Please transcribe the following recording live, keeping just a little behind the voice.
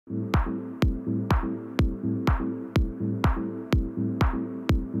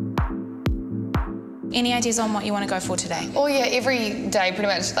Any ideas on what you want to go for today? Oh yeah, every day, pretty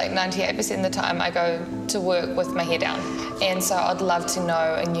much like 98% of the time, I go to work with my hair down. And so I'd love to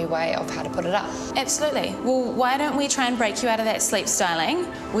know a new way of how to put it up. Absolutely. Well, why don't we try and break you out of that sleep styling?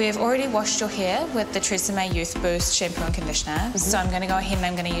 We've already washed your hair with the Tresemme Youth Boost shampoo and conditioner. So I'm going to go ahead and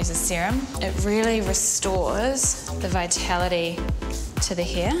I'm going to use a serum. It really restores the vitality to the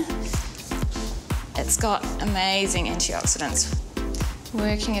hair. It's got amazing antioxidants.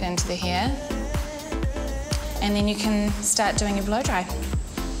 Working it into the hair. And then you can start doing your blow dry.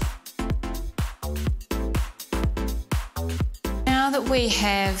 Now that we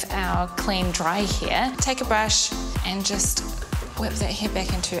have our clean, dry hair, take a brush and just whip that hair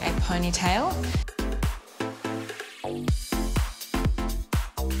back into a ponytail.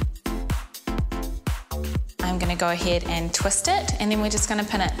 I'm going to go ahead and twist it, and then we're just going to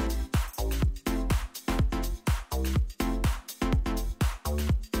pin it.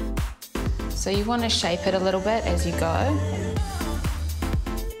 So you want to shape it a little bit as you go.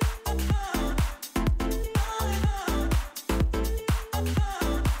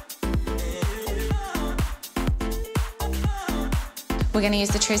 We're going to use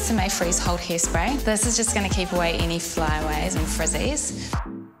the Tresemme Freeze Hold Hairspray. This is just going to keep away any flyaways and frizzies.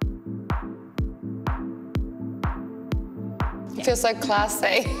 It feels so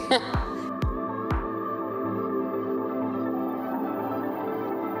classy.